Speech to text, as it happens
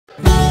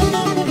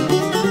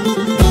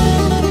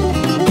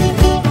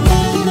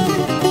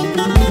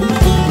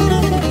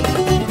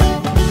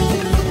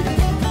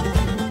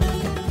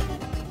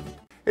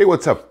Hey,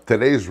 what's up?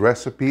 Today's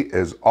recipe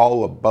is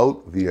all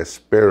about the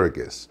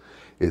asparagus.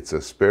 It's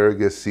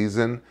asparagus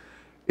season.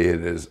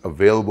 It is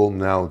available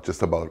now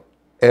just about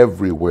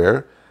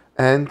everywhere.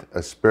 And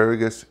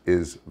asparagus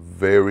is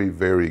very,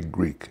 very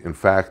Greek. In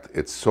fact,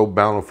 it's so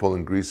bountiful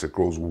in Greece, it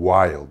grows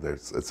wild.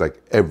 It's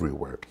like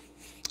everywhere.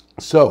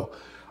 So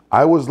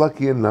I was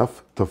lucky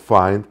enough to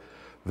find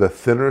the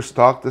thinner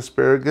stalked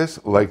asparagus,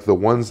 like the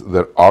ones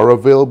that are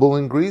available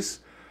in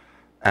Greece.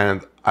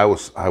 And I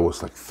was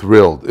like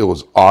thrilled. It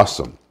was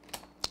awesome.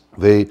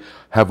 They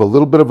have a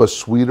little bit of a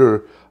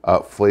sweeter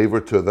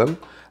flavor to them,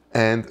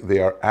 and they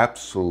are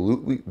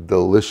absolutely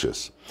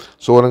delicious.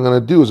 So what I'm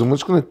going to do is I'm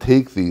just going to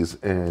take these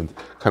and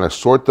kind of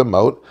sort them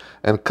out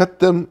and cut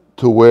them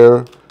to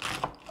where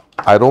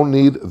I don't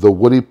need the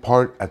woody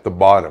part at the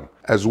bottom.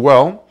 As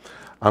well,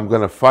 I'm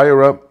going to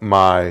fire up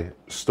my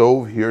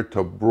stove here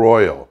to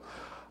broil.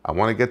 I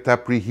want to get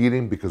that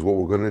preheating because what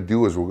we're going to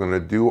do is we're going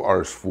to do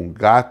our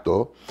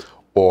sfoungato,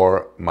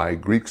 or my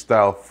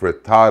Greek-style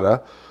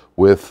frittata,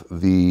 with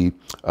the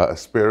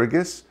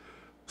asparagus,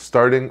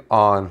 starting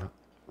on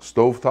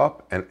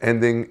stovetop and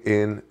ending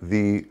in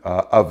the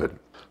oven.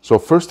 So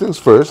first things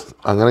first,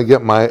 I'm going to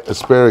get my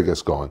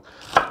asparagus going.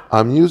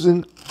 I'm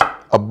using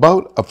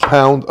about a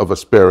pound of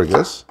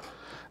asparagus,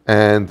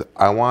 and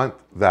I want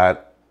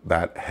that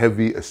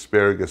heavy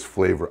asparagus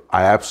flavor.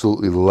 I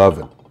absolutely love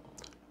it.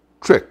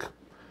 Trick.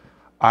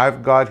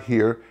 I've got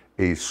here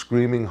a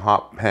screaming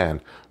hot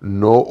pan,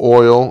 no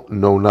oil,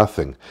 no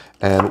nothing.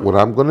 And what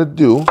I'm going to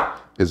do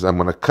is I'm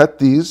going to cut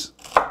these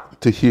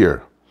to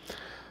here.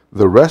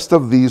 The rest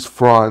of these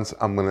fronds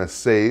I'm going to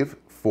save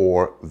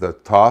for the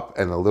top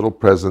and a little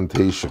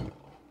presentation.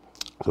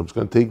 So I'm just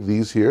going to take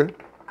these here,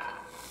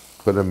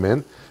 put them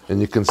in,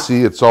 and you can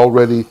see it's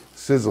already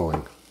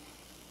sizzling.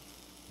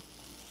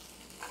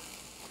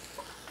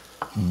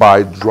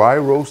 By dry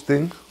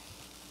roasting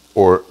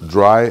or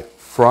dry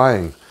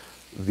frying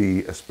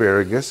the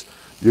asparagus,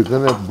 you're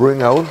going to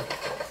bring out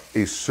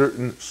a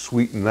certain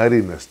sweet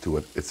nuttiness to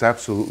it. It's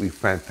absolutely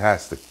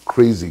fantastic,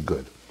 crazy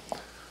good.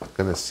 I'm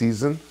going to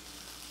season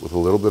with a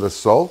little bit of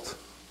salt,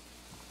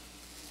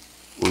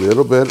 a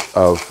little bit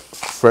of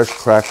fresh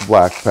cracked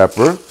black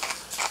pepper,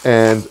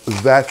 and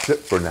that's it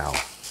for now.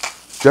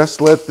 Just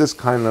let this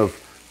kind of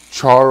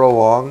char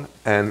along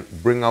and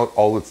bring out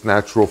all its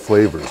natural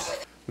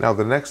flavors. Now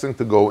the next thing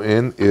to go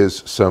in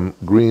is some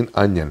green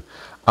onion.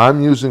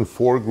 I'm using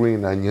 4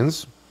 green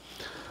onions.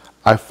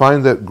 I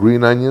find that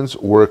green onions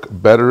work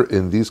better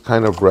in these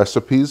kind of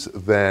recipes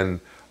than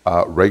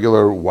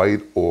regular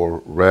white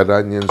or red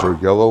onions or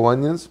yellow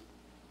onions.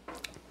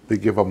 They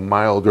give a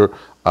milder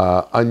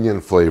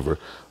onion flavor.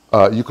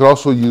 You could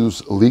also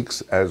use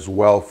leeks as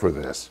well for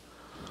this.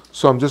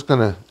 So I'm just going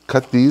to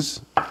cut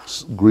these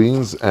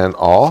greens and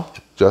all,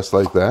 just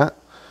like that.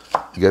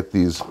 Get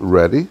these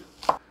ready.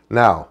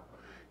 Now,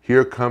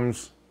 here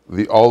comes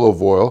the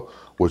olive oil,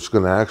 which is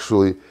going to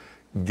actually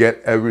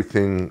get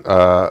everything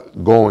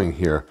going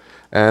here.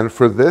 And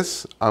for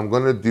this, I'm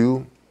going to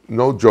do,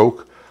 no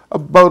joke,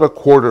 about a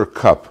 1/4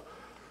 cup.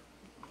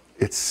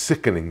 It's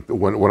sickening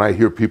when I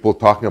hear people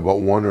talking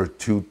about 1 or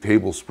 2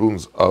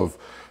 tablespoons of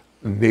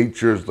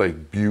nature's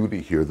like beauty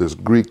here, this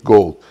Greek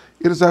gold.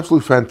 It is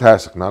absolutely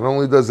fantastic. Not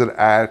only does it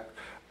act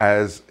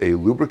as a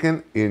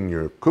lubricant in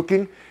your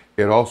cooking,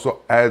 it also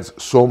adds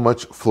so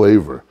much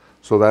flavor.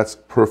 So that's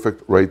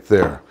perfect right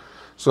there.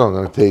 So I'm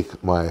going to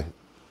take my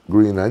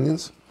green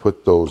onions,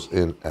 put those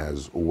in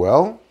as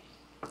well,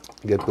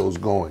 get those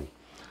going.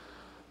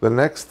 The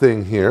next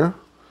thing here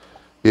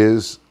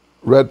is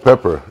red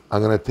pepper.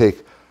 I'm going to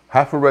take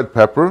half a red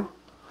pepper,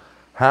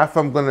 half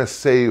I'm going to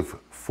save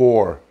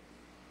for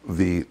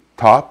the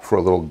top for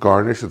a little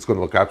garnish. It's going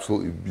to look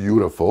absolutely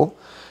beautiful.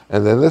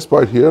 And then this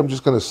part here, I'm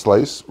just going to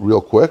slice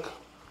real quick.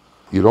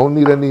 You don't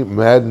need any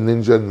mad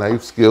ninja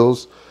knife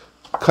skills.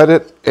 Cut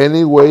it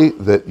any way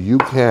that you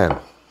can.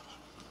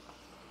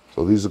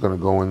 So these are going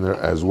to go in there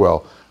as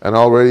well. And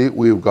already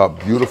we've got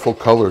beautiful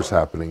colors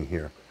happening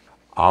here.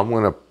 I'm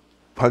going to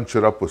punch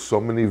it up with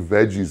so many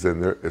veggies in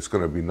there. It's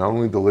going to be not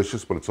only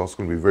delicious, but it's also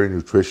going to be very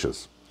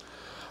nutritious.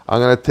 I'm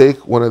going to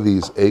take one of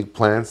these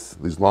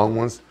eggplants, these long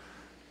ones.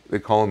 They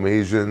call them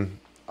Asian.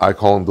 I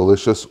call them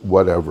delicious,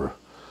 whatever.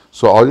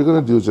 So all you're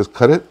going to do is just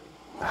cut it,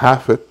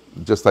 half it,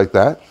 just like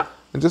that,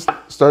 and just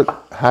start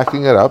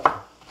hacking it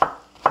up.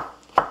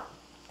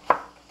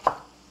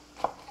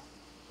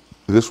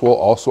 This will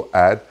also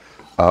add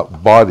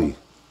body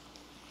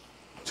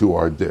to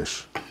our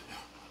dish.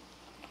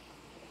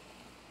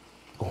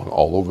 Going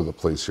all over the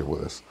place here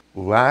with this.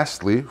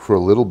 Lastly, for a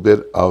little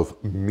bit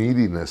of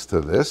meatiness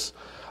to this,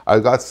 I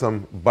got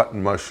some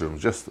button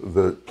mushrooms, just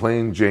the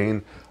plain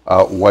Jane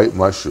white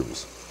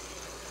mushrooms.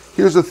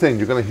 Here's the thing,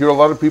 you're going to hear a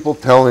lot of people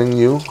telling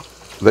you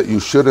that you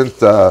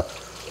shouldn't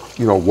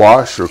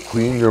wash or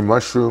clean your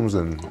mushrooms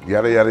and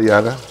yada, yada,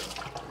 yada.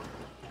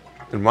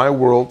 In my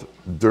world,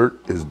 dirt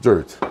is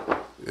dirt.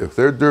 If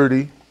they're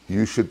dirty,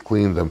 you should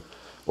clean them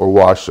or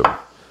wash them.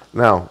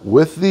 Now,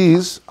 with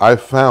these, I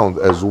found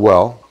as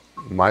well,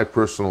 my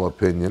personal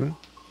opinion,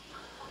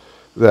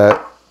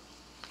 that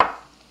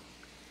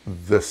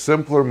The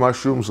simpler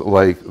mushrooms,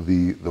 like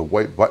the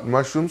white button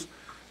mushrooms,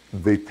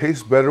 they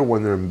taste better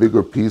when they're in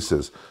bigger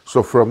pieces.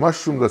 So for a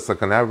mushroom that's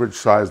like an average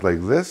size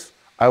like this,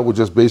 I would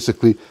just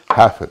basically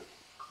half it.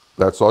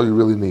 That's all you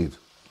really need.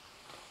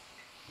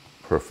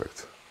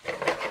 Perfect.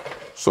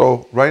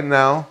 So right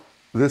now,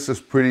 this is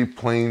pretty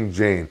plain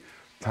Jane.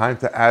 Time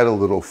to add a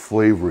little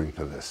flavoring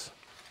to this.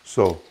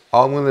 So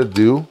I'm gonna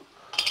do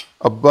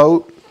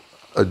about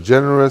a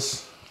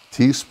generous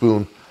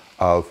teaspoon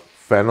of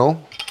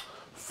fennel.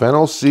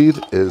 Fennel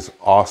seed is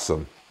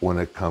awesome when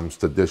it comes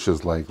to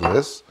dishes like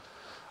this.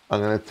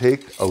 I'm gonna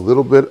take a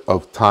little bit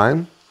of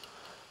thyme,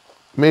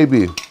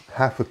 maybe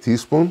half a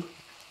teaspoon.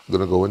 I'm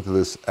gonna go into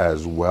this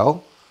as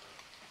well.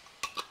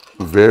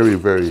 Very,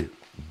 very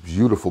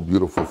beautiful,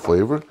 beautiful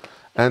flavor.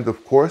 And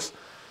of course,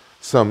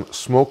 some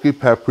smoky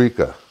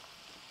paprika.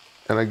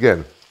 And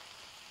again,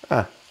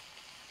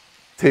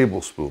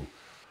 tablespoon.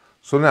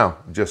 So now,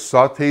 just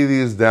saute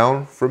these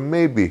down for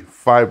maybe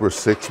 5 or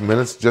 6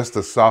 minutes just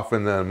to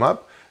soften them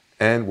up,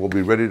 and we'll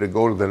be ready to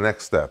go to the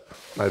next step.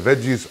 My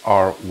veggies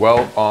are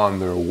well on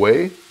their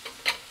way.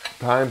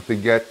 Time to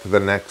get to the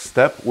next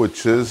step,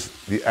 which is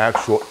the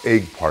actual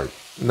egg part.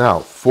 Now,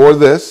 for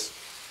this,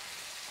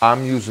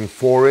 I'm using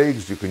 4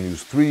 eggs. You can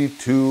use 3,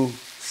 2,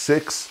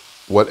 6,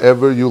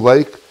 whatever you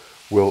like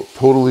will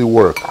totally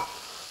work.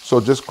 So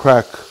just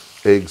crack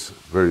eggs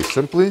very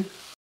simply.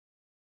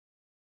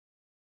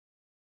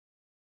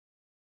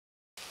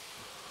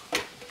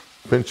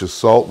 Pinch of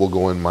salt will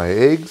go in my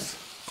eggs.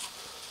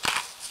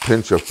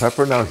 Pinch of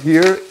pepper. Now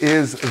here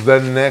is the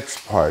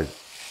next part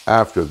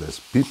after this.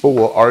 People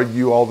will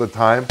argue all the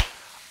time.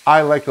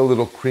 I like a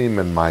little cream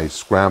in my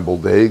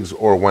scrambled eggs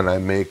or when I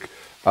make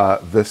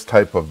this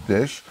type of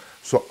dish.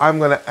 So I'm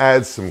gonna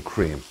add some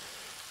cream.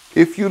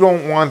 If you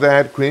don't want to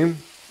add cream,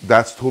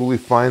 that's totally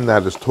fine.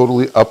 That is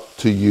totally up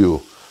to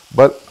you.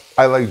 But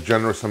I like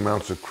generous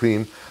amounts of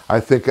cream. I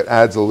think it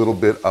adds a little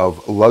bit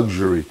of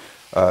luxury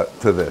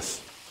to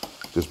this.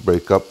 Just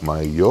break up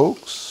my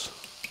yolks.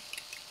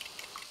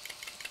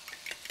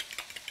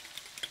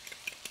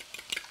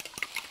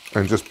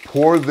 And just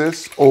pour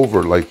this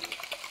over like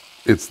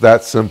it's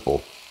that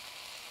simple.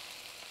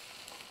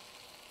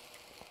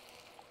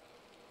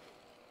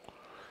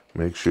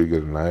 Make sure you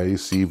get a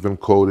nice even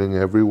coating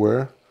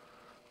everywhere,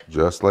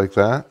 just like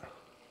that.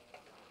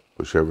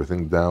 Push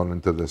everything down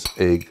into this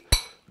egg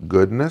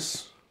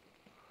goodness.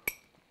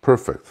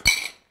 Perfect.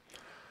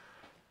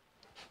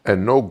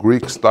 And no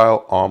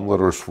Greek-style omelet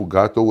or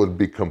sfoungato would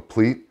be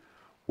complete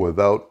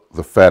without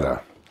the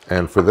feta.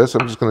 And for this,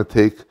 I'm just going to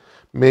take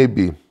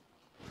maybe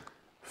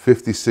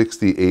 50,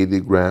 60, 80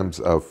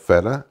 grams of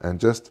feta and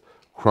just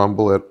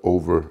crumble it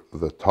over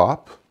the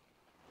top.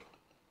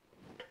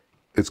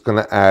 It's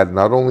going to add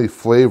not only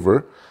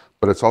flavor,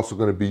 but it's also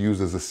going to be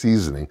used as a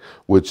seasoning,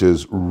 which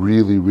is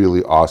really,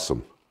 really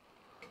awesome.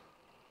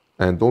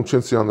 And don't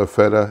chintzy on the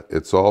feta,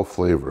 it's all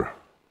flavor.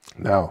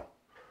 Now,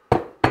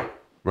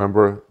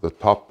 remember the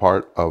top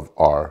part of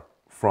our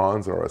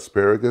fronds, our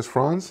asparagus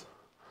fronds?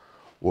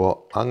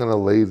 Well, I'm gonna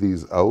lay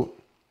these out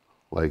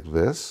like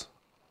this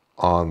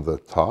on the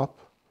top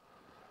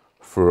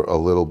for a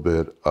little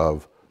bit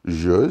of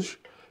zhuzh.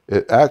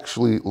 It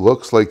actually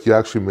looks like you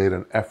actually made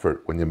an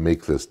effort when you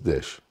make this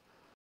dish.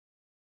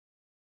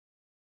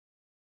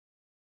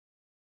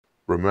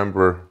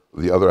 Remember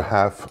the other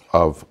half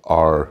of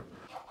our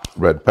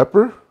red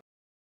pepper.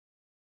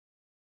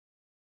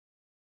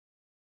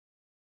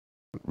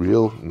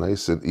 Real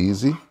nice and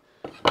easy.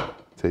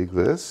 Take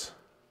this,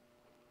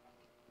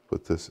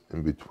 put this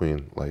in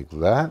between like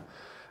that,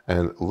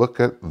 and look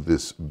at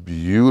this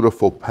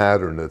beautiful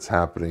pattern that's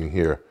happening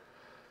here.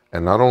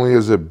 And not only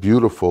is it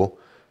beautiful,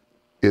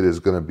 it is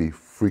going to be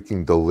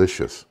freaking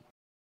delicious.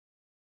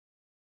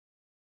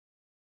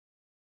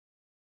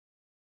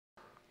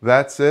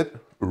 That's it,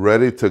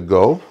 ready to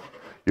go.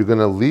 You're going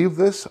to leave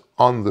this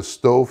on the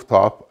stove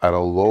top at a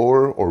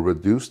lower or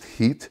reduced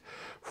heat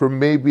for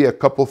maybe a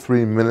couple,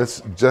 3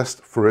 minutes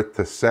just for it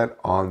to set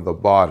on the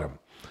bottom.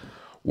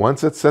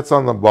 Once it sets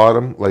on the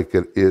bottom like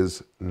it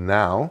is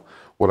now,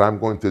 what I'm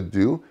going to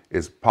do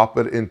is pop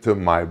it into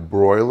my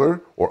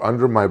broiler or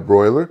under my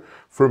broiler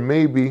for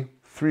maybe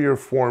 3 or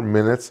 4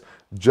 minutes,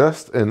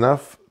 just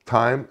enough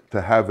time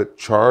to have it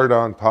charred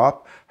on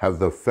top, have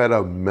the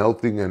feta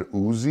melting and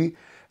oozy,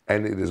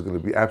 and it is going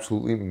to be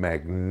absolutely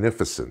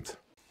magnificent.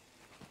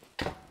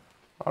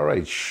 All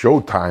right,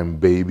 showtime,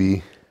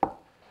 baby.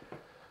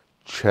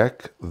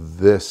 Check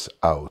this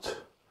out.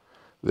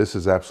 This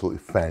is absolutely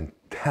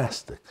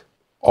fantastic.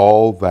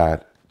 All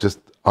that just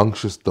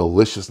unctuous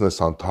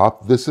deliciousness on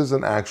top. This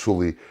isn't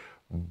actually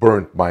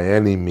burnt by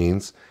any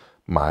means.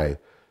 My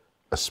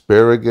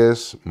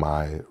asparagus,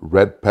 my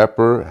red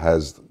pepper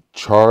has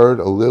charred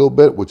a little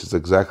bit, which is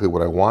exactly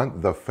what I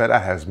want. The feta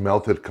has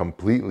melted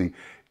completely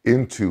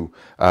into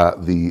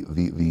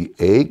the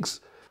eggs.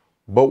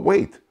 But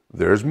wait,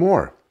 there's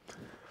more.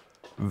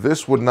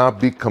 This would not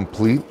be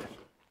complete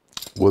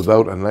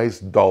without a nice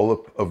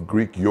dollop of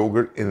Greek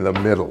yogurt in the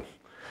middle.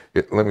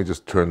 Let me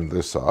just turn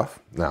this off.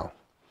 Now,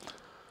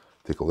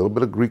 take a little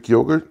bit of Greek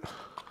yogurt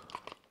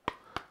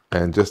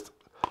and just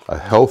a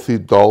healthy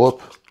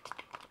dollop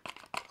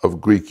of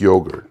Greek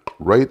yogurt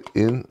right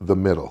in the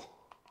middle.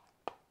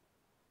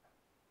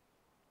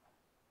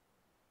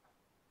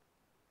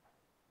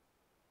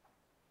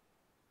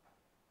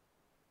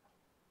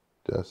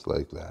 Just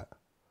like that.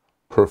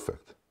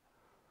 Perfect.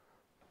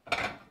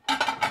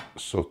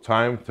 So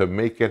time to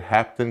make it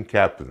happen,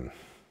 Captain.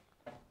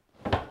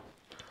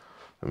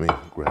 Let me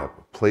grab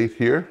a plate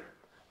here.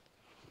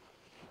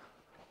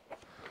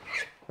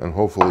 And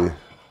hopefully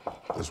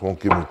this won't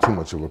give me too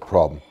much of a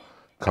problem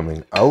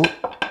coming out.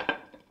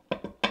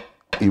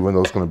 Even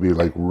though it's going to be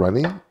like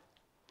runny,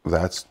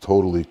 that's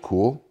totally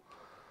cool.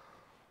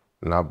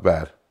 Not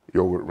bad.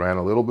 Yogurt ran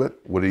a little bit.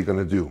 What are you going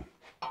to do?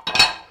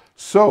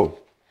 So,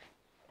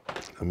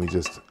 let me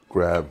just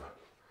grab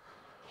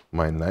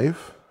my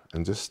knife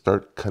and just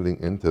start cutting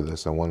into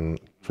this. I want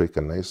to take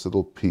a nice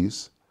little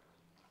piece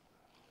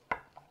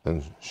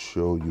and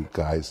show you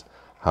guys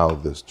how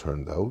this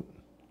turned out.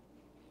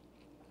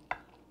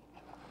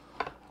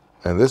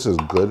 And this is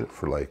good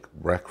for like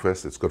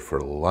breakfast. It's good for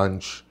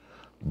lunch,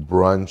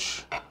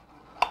 brunch,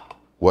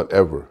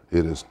 whatever.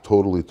 It is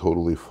totally,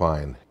 totally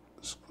fine.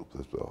 Scoop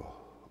this bill.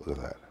 Look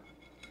at that.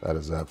 That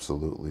is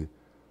absolutely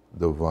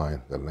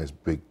divine. Got a nice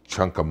big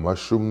chunk of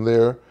mushroom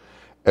there.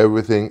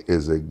 Everything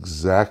is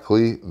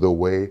exactly the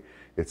way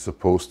it's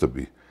supposed to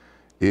be.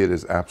 It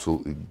is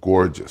absolutely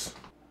gorgeous.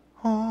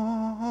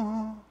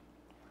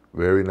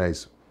 Very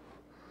nice.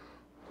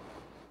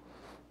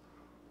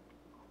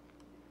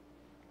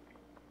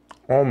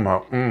 Oh my,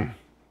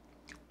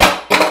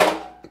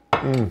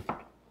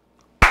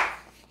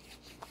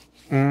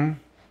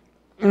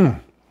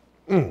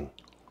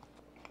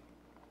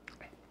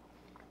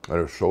 That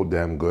is so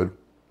damn good.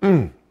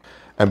 And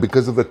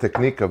because of the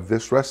technique of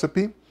this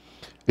recipe,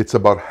 it's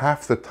about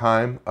half the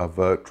time of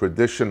a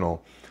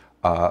traditional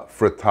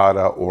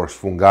frittata or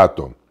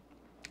sfoungato.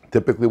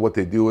 Typically what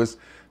they do is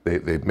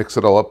they mix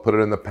it all up, put it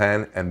in the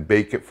pan, and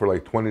bake it for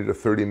like 20 to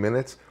 30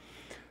 minutes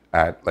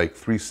at like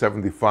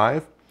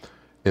 375.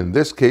 In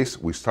this case,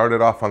 we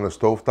started off on the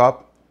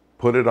stovetop,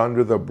 put it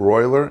under the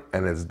broiler,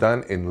 and it's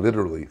done in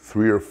literally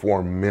 3 or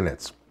 4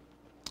 minutes.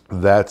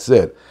 That's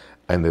it.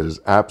 And it is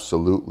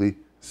absolutely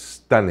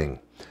stunning.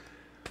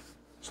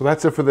 So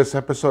that's it for this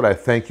episode. I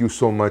thank you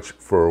so much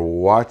for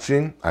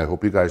watching. I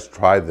hope you guys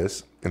try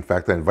this. In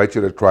fact, I invite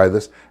you to try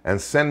this and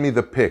send me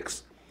the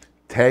pics.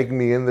 Tag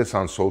me in this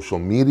on social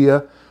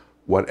media,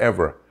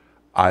 whatever.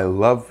 I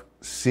love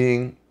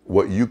seeing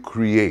what you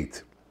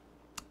create.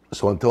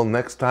 So until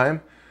next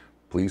time,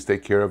 please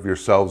take care of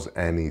yourselves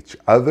and each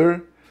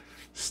other.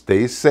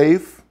 Stay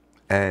safe.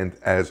 And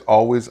as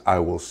always, I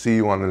will see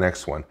you on the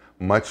next one.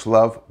 Much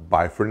love.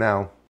 Bye for now.